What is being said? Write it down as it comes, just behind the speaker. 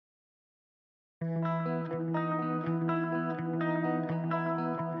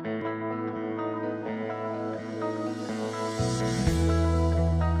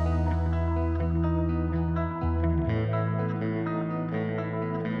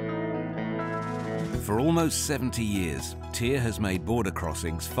For almost 70 years, TIR has made border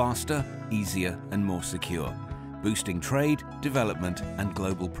crossings faster, easier and more secure, boosting trade, development and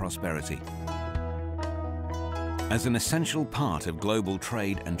global prosperity. As an essential part of global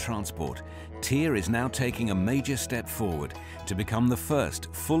trade and transport, TIR is now taking a major step forward to become the first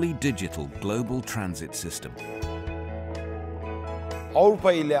fully digital global transit system.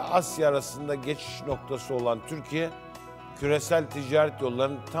 Avrupa ile Asya arasında geçiş noktası olan Türkiye, küresel ticaret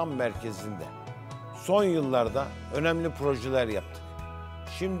yollarının tam merkezinde. Son yıllarda önemli projeler yaptık.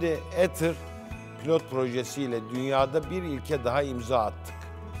 Şimdi eTIR pilot projesiyle dünyada bir ilke daha imza attık.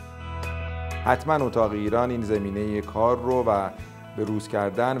 حتما اتاق ایران این زمینه کار رو و به روز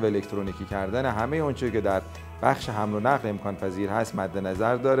کردن و الکترونیکی کردن همه اونچه که در بخش حمل و نقل امکان پذیر هست مد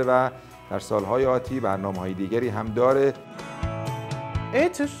نظر داره و در سالهای آتی برنامه‌های دیگری هم داره.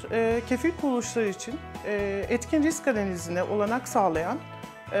 eTIR, kefil kuruluşları için etkin risk analizine olanak sağlayan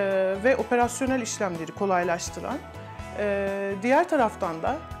ve operasyonel işlemleri kolaylaştıran, diğer taraftan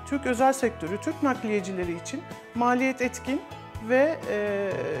da Türk özel sektörü, Türk nakliyecileri için maliyet etkin ve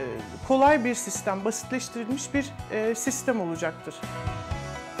kolay bir sistem, basitleştirilmiş bir sistem olacaktır.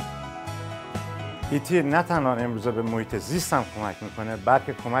 eTIR نه تنها امروزه به محیط زیست هم کمک میکنه،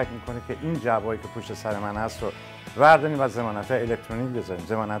 بلکه کمک میکنه که این جعبه‌ای که پشت سر من هست رو برداریم و ضمانت‌های الکترونیک بذاریم،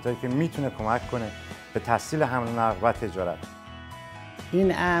 ضمانت‌هایی که میتونه کمک کنه به تسهیل حمل و نقل و تجارت.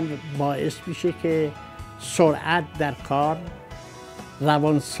 این امر باعث میشه که سرعت در کار،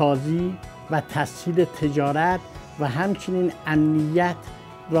 روانسازی و تسهیل تجارت و همچنین امنیت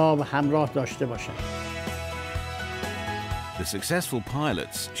را همراه داشته باشد. The successful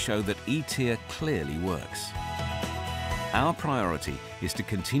pilots show that eTIR clearly works. Our priority is to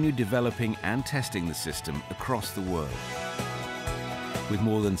continue developing and testing the system across the world. With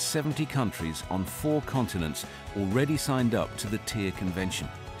more than 70 countries on 4 continents already signed up to the TIR Convention,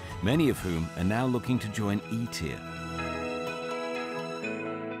 many of whom are now looking to join eTIR.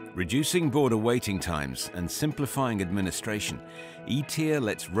 Reducing border waiting times and simplifying administration, eTIR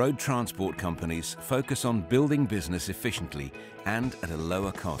lets road transport companies focus on building business efficiently and at a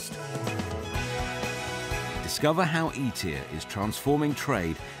lower cost. Discover how eTIR is transforming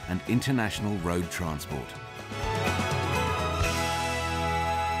trade and international road transport.